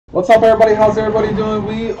What's up, everybody? How's everybody doing?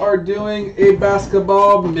 We are doing a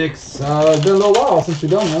basketball mix. It's been a little while since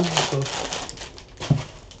we've done one. So.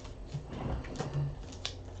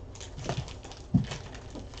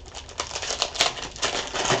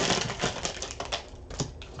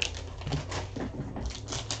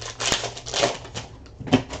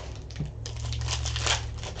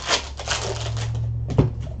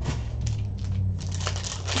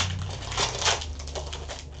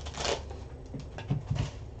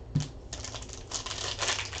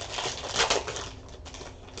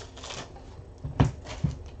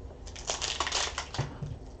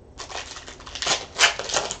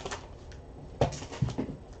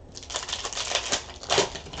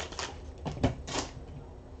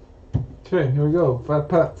 Okay, here we go. Fat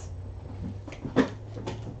Pats.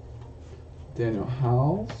 Daniel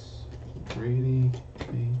House. Brady.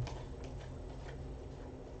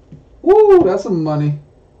 Woo, that's some money.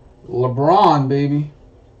 LeBron, baby.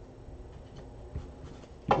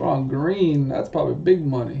 LeBron Green. That's probably big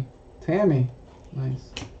money. Tammy.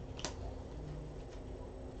 Nice.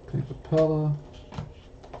 Clint Capella.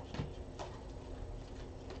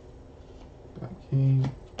 Got King.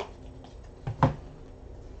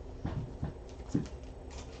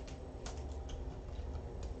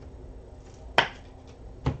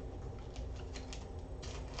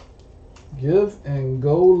 Give and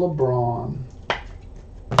go LeBron.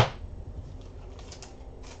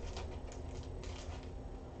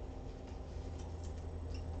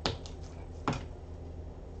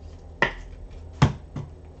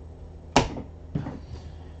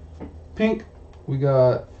 Pink, we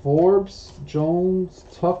got Forbes, Jones,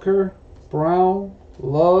 Tucker, Brown,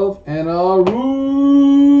 Love, and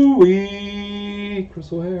Rui.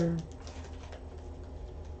 Crystal hair.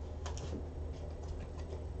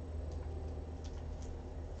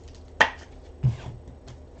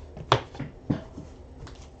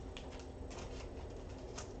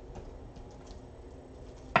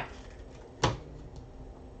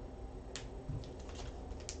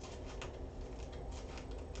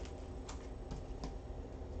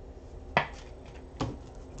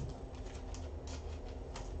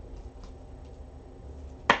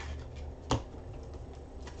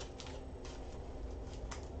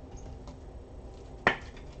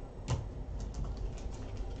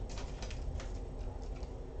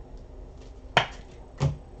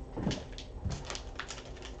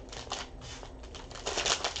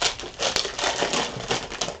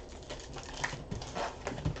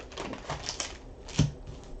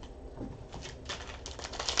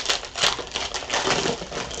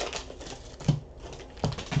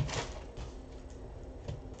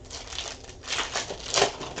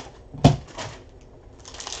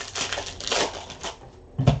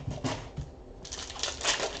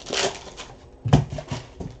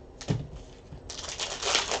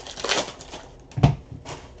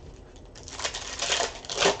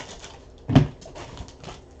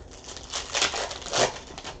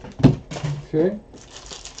 Okay,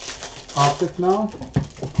 optic now.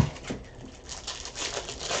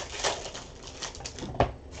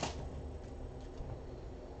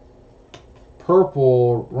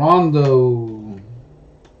 Purple, Rondo,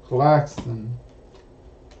 Claxton,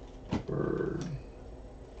 Bird.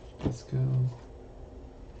 Let's go.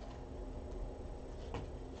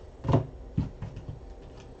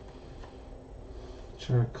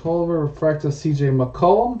 Jared Culver, refractor CJ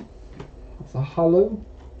McCollum. That's a hollow.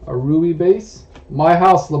 A Rui base. My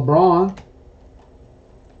House LeBron.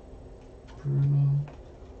 Bruno.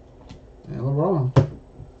 And LeBron.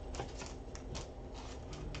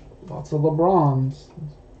 Lots of LeBrons.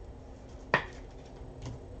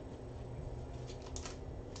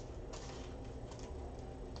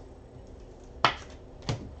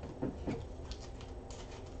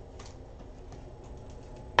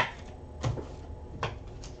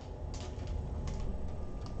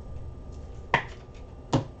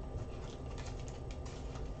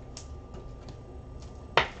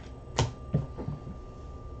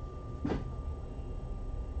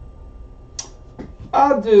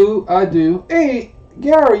 I do. Hey,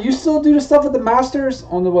 Gary, you still do the stuff with the Masters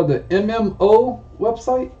on the MMO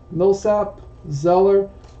website? Millsap, Zeller,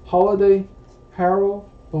 Holiday, Harrell,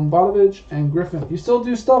 Bombardovich, and Griffin. You still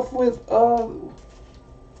do stuff with them?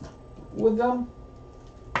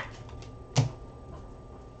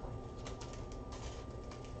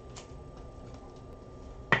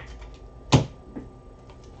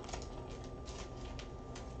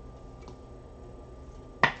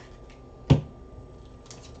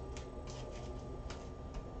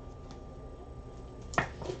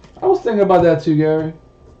 I was thinking about that too, Gary.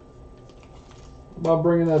 About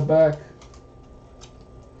bringing that back.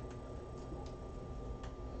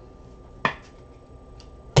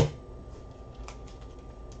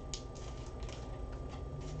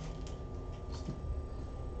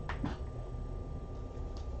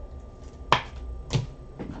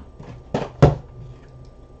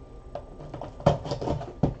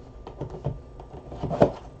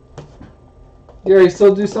 Gary, you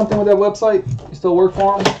still do something with that website? You still work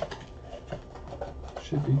for him?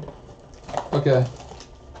 Should be. Okay.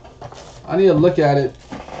 I need to look at it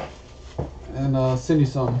and send you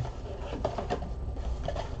some.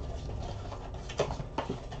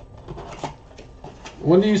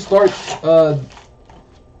 When do you start?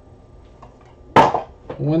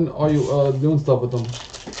 When are you doing stuff with them?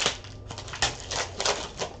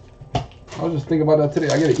 I was just thinking about that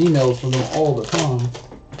today. I get emails from them all the time.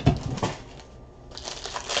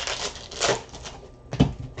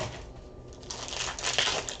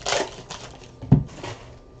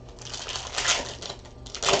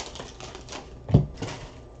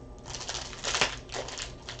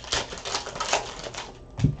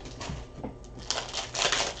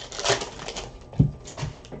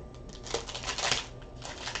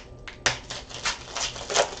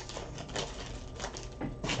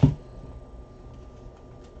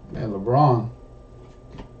 Man, LeBron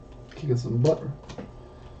kicking some butter.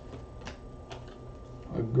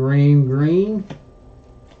 A green.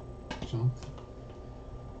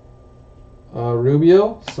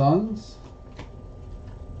 Rubio, Suns.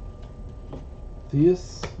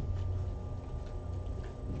 Theus.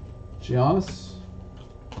 Giannis.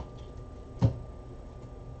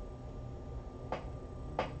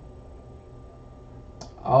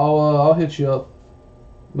 I'll hit you up.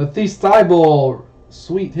 Matisse Thybulle,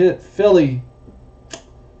 sweet hit, Philly.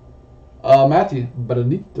 Matthew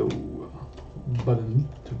Benedito.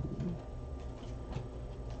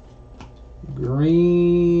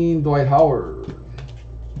 Green, Dwight Howard.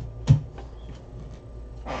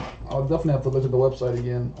 I'll definitely have to look at the website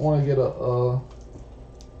again. I want to get a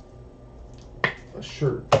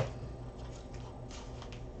shirt.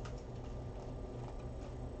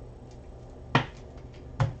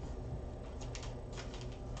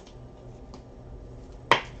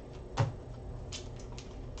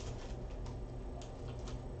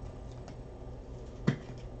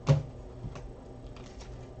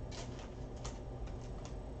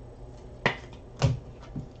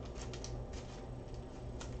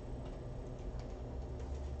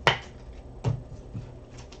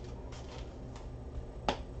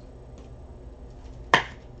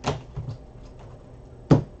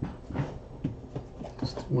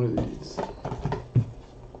 One of these.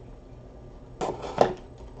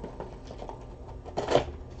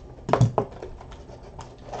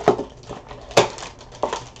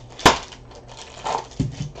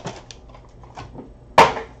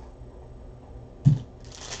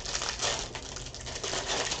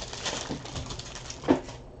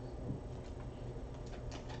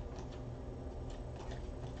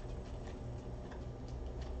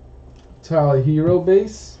 Tyler Hero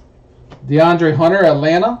base. DeAndre Hunter,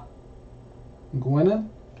 Atlanta. Gwinnett.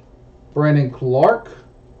 Brandon Clark.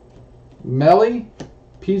 Melly.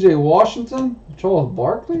 PJ Washington. Charles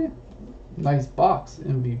Barkley. Nice box.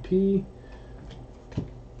 MVP.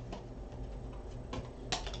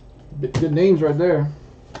 Good names right there.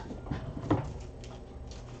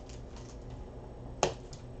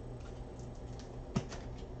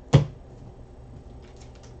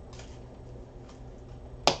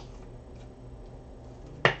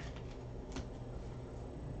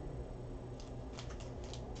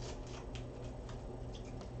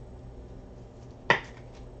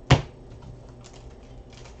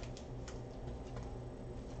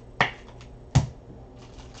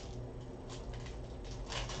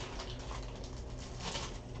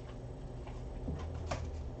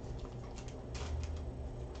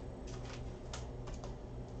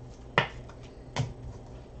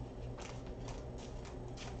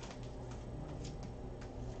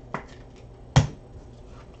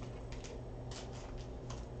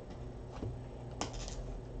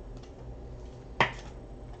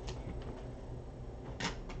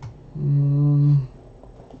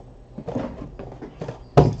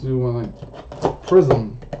 Let's do one like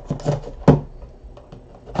Prism.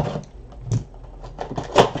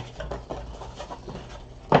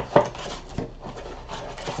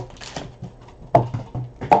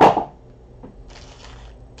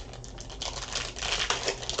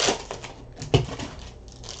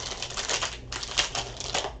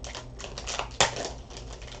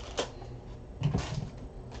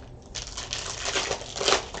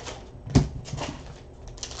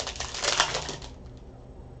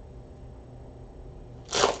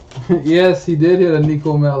 Yes, he did hit a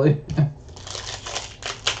Nico Melly.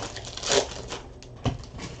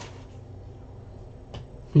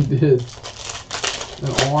 He did.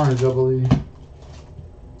 An orange, I believe.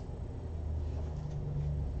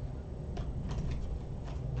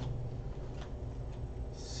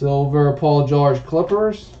 Silver, Paul George,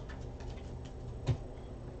 Clippers.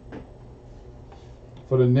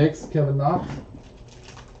 For the Knicks, Kevin Knox.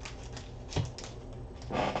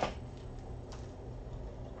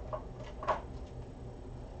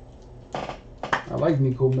 I like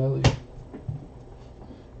Nico Melli.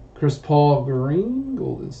 Chris Paul Green,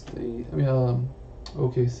 Golden State. I mean,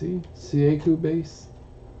 OKC. Siaku base.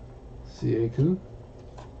 Siaku.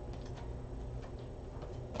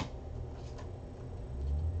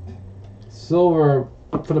 Silver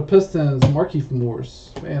for the Pistons, Markieff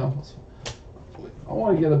Morris. Man, I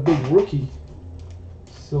want to get a big rookie.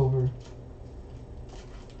 Silver.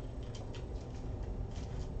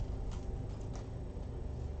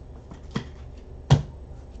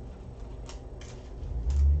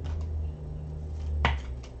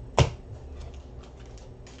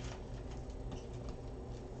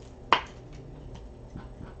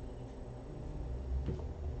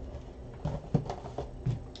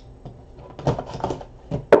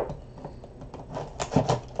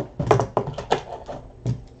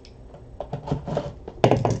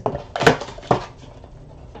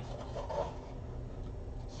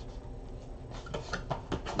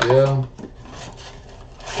 Yeah.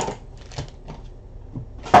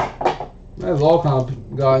 There's all kind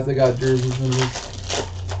of guys that got jerseys in this.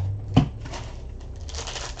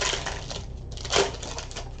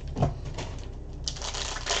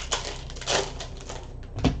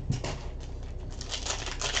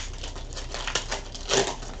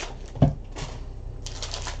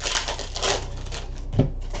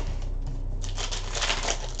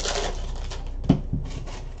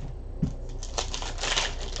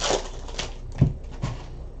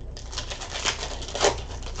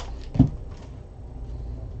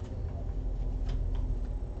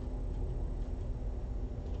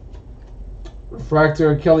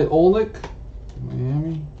 Refractor Kelly Olynyk,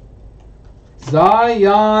 Miami.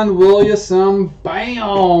 Zion Williamson,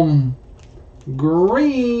 bam!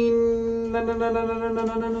 Green.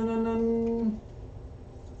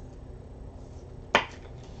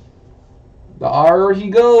 There he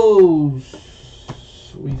goes.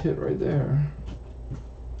 Sweet hit right there.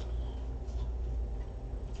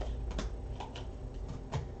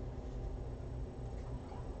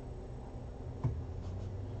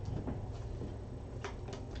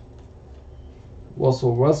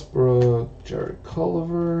 Russell Westbrook, Jared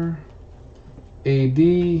Culver, AD,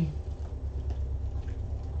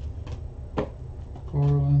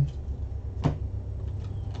 Garland,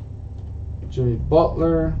 Jimmy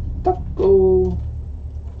Butler, Tucko,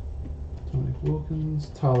 Tony Wilkins,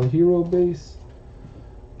 Tyler Hero base,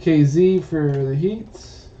 KZ for the Heat.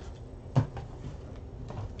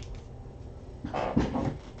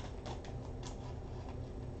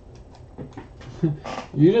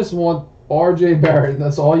 You just want RJ Barrett,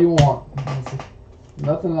 that's all you want.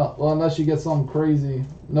 Nothing else. Well, unless you get something crazy.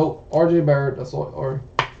 Nope, RJ Barrett, that's all. Or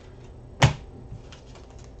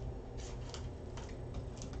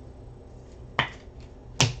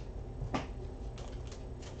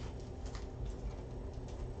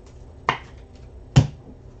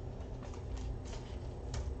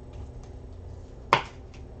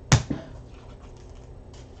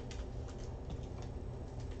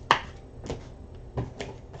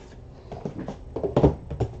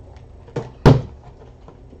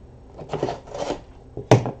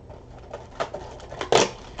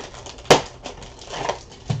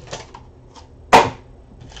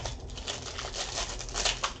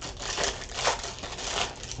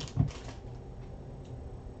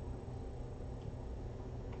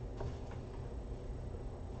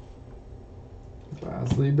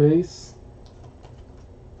Basley base.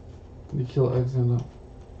 Nikhil Alexander.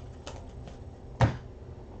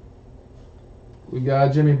 We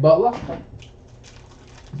got Jimmy Butler.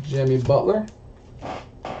 Jimmy Butler.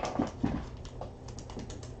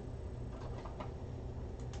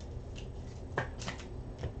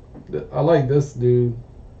 I like this dude.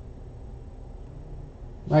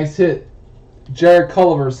 Nice hit. Jared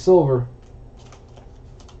Culver, silver.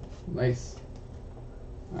 Nice.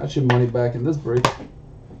 I should money back in this break.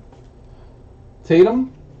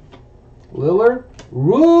 Tatum, Lillard,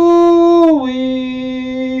 Rui,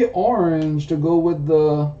 orange to go with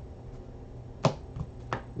the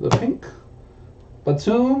pink.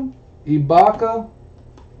 Batum, Ibaka,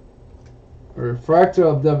 a refractor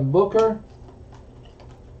of Devin Booker.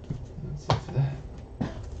 That's it for that.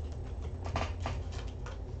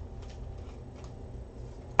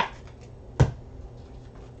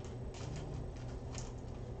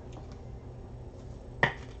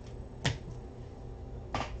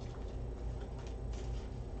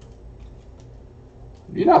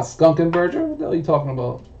 You're not skunking, Berger. What the hell are you talking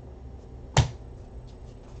about?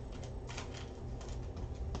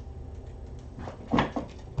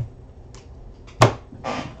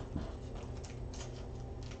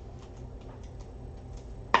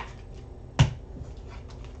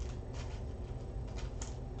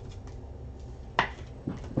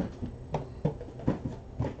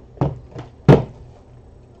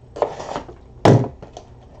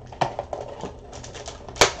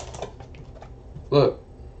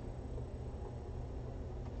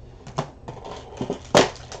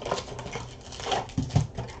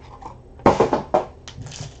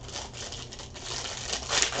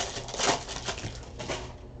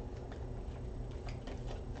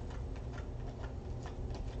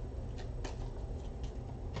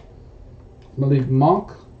 Malik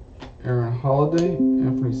Monk, Aaron Holiday,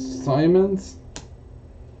 Anthony Simons,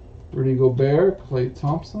 Rudy Gobert, Klay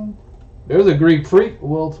Thompson. There's a Greek Freak,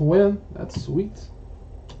 Will to Win. That's sweet.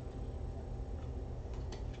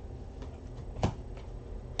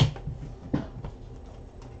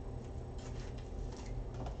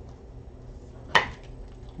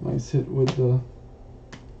 Nice hit with the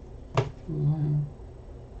Lion.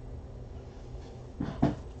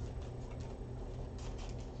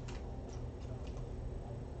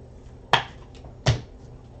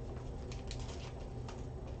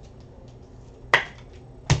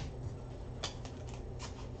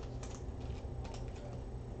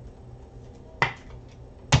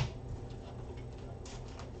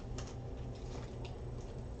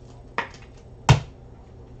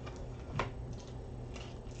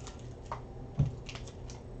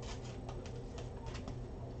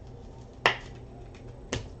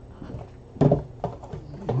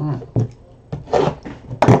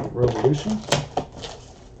 Revolution.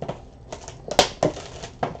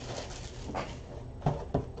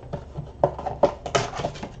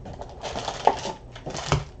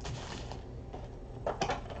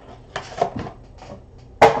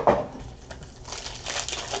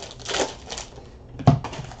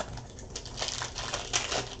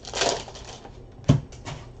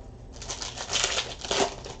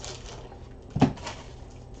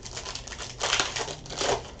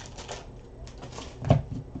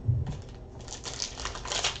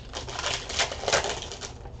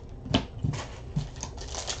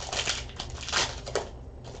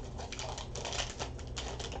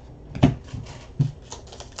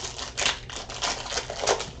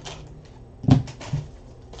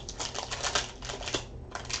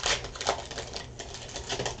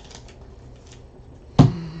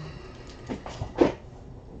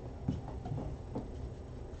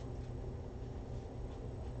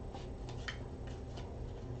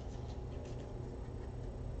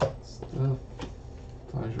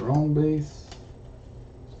 Ties your own base.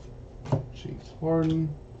 James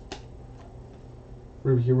Harden.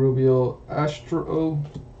 Ricky Rubio Astro.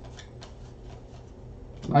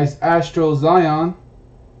 Nice Astro Zion.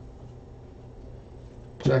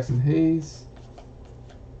 Jackson Hayes.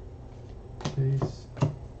 Base.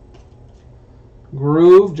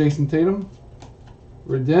 Groove, Jason Tatum.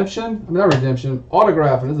 Redemption. I mean, not redemption.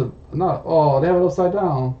 Autograph. It is a not. Oh, they have it upside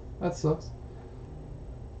down. That sucks.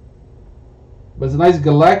 But it's a nice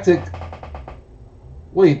galactic.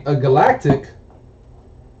 Wait, a galactic?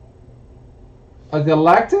 A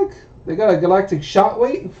galactic? They got a galactic shot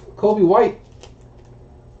weight? Kobe White.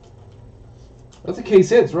 That's a case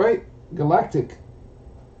hits, right? Galactic.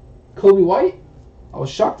 Kobe White? I was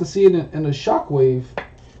shocked to see it in a shockwave.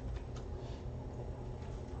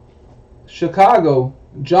 Chicago.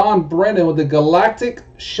 John Brennan with the galactic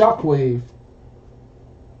shockwave.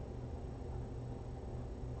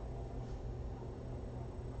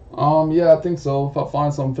 Yeah, I think so. If I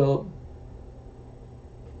find some, Philip.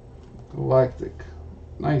 Galactic.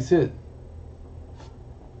 Nice hit.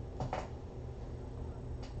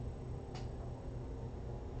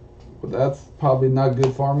 But that's probably not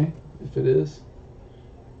good for me, if it is.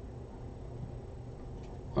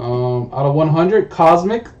 Out of 100,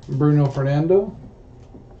 Cosmic, Bruno Fernando.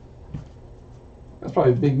 That's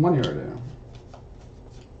probably big money right there.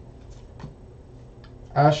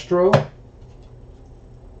 Astro.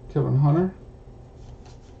 Kevin Hunter.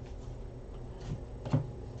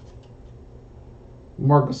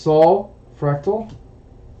 Marc Gasol, Fractal.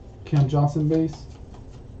 Cam Johnson base.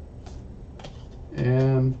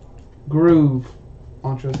 And Groove,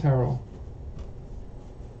 Montrezl Harrell.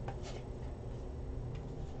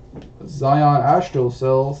 Zion Astro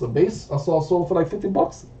sells. The base I saw sold for like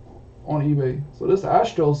 $50 on eBay. So this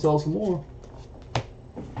Astro sells some more.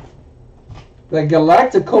 That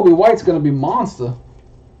Galactic Kobe White's going to be monster.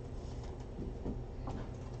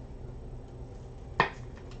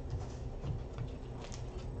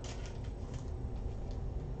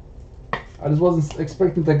 I just wasn't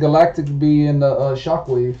expecting the Galactic to be in the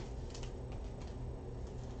Shockwave.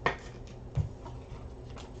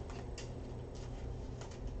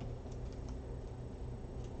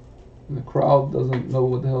 And the crowd doesn't know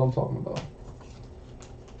what the hell I'm talking about.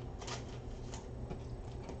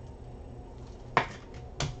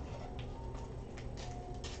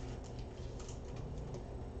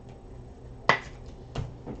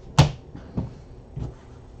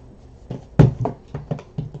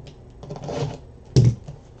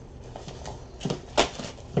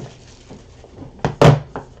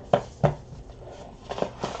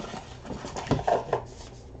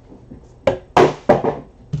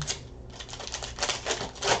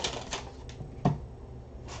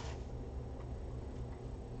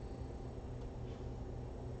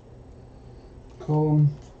 Cool.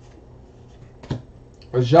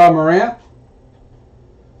 A Ja Morant.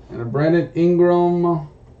 And a Brandon Ingram out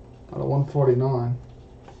of 149.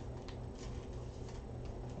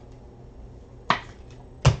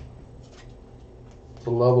 It's a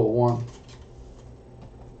level 1.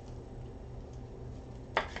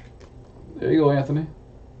 There you go, Anthony.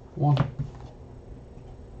 1.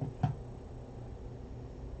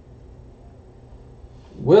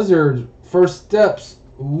 Wizards, first steps.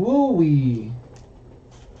 Woo-wee.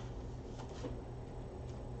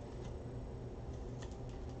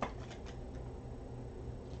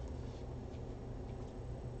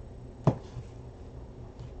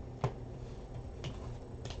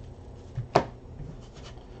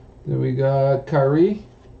 Then we got Kyrie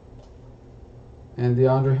and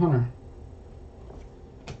DeAndre Hunter.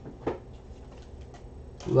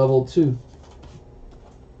 Level 2.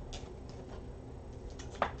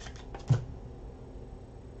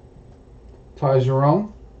 Ty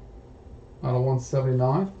Jerome out of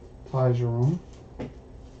 179. Ty Jerome.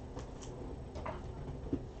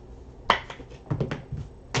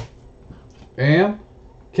 And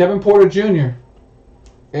Kevin Porter Jr.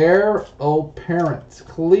 Heir apparent.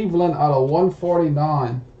 Cleveland out of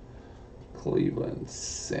 149. Cleveland.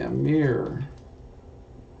 Samir.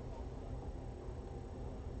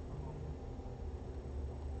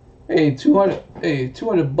 Hey, 200. Hey,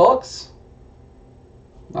 $200.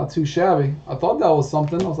 Not too shabby. I thought that was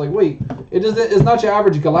something. I was like, wait, it's not your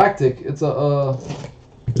average Galactic. It's a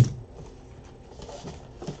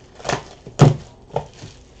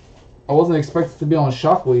I wasn't expected to be on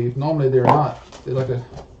Shockwave. Normally they're not. They're like a.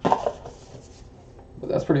 But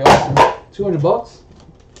that's pretty awesome. $200.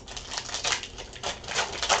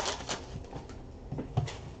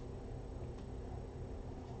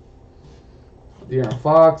 De'Aaron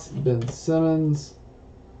Fox, Ben Simmons,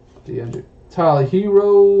 Tyler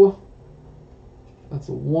Hero. That's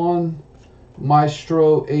a 1.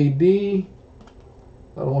 Maestro AD.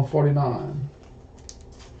 Out of 149.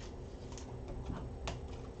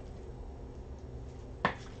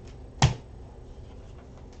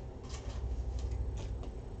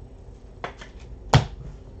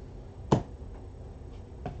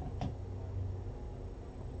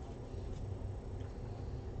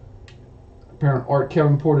 Apparent art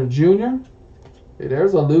Kevin Porter Jr. Hey,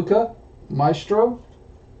 there's a Luka Maestro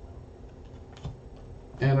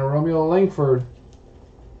and a Romeo Langford.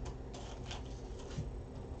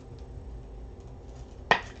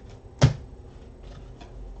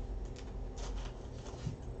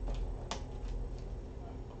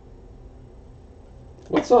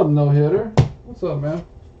 What's up, no hitter? What's up, man?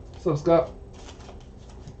 What's up, Scott?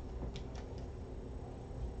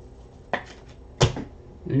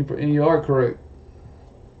 And you are correct.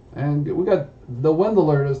 And we got the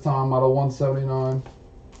Wendler this time out of 179.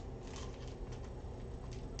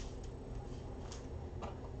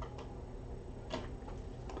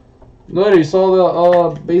 No, you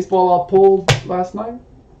saw the baseball I pulled last night?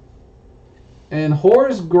 And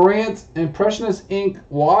Horace Grant, Impressionist Inc.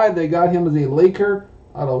 Why they got him as a Laker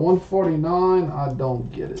out of 149, I don't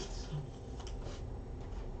get it.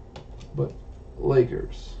 But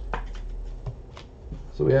Lakers.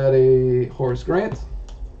 So we had a Horace Grant,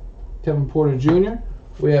 Kevin Porter Jr.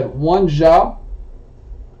 We had one Ja.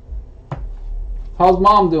 How's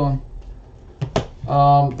mom doing?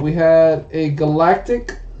 We had a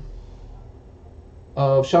Galactic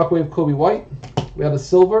of Shockwave Kobe White. We had a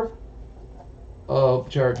silver of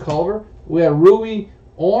Jared Culver. We had Rui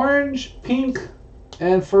Orange, Pink,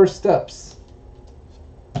 and First Steps.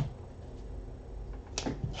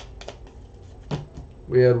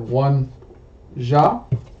 We had one Ja.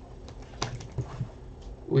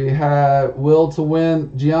 We had Will to Win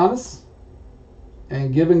Giannis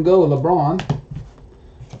and Give and Go LeBron.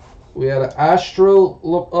 We had an Astro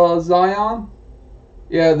Zion.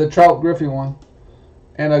 Yeah, the Trout Griffey one.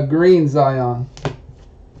 And a green Zion.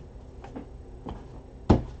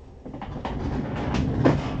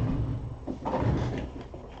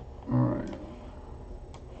 Alright.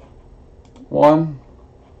 1,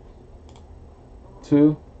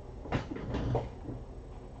 2.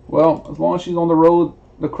 Well, as long as she's on the road,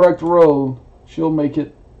 the correct road, she'll make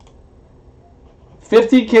it.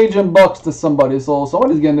 50 Cajun bucks to somebody, so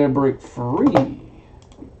somebody's getting their break free.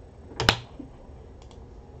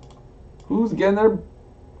 Who's getting their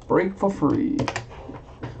break for free?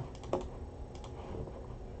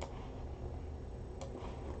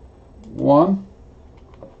 One,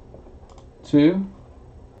 2,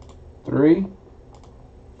 3,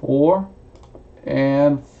 4,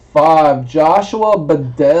 and 5. Joshua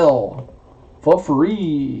Bedell for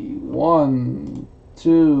free. 1,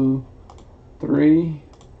 2, 3,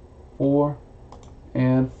 4,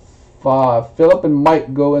 and 5. Philip and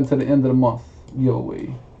Mike go into the end of the month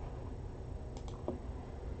giveaway.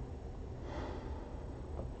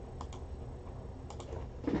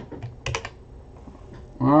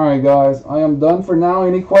 Alright guys, I am done for now.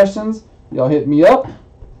 Any questions? Y'all hit me up.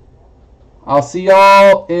 I'll see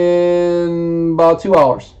y'all in about 2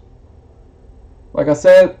 hours. Like I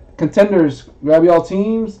said, contenders, grab y'all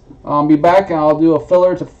teams. I'll be back and I'll do a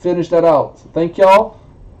filler to finish that out. So thank y'all,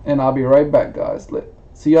 and I'll be right back, guys.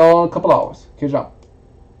 See y'all in a couple hours. Cajun.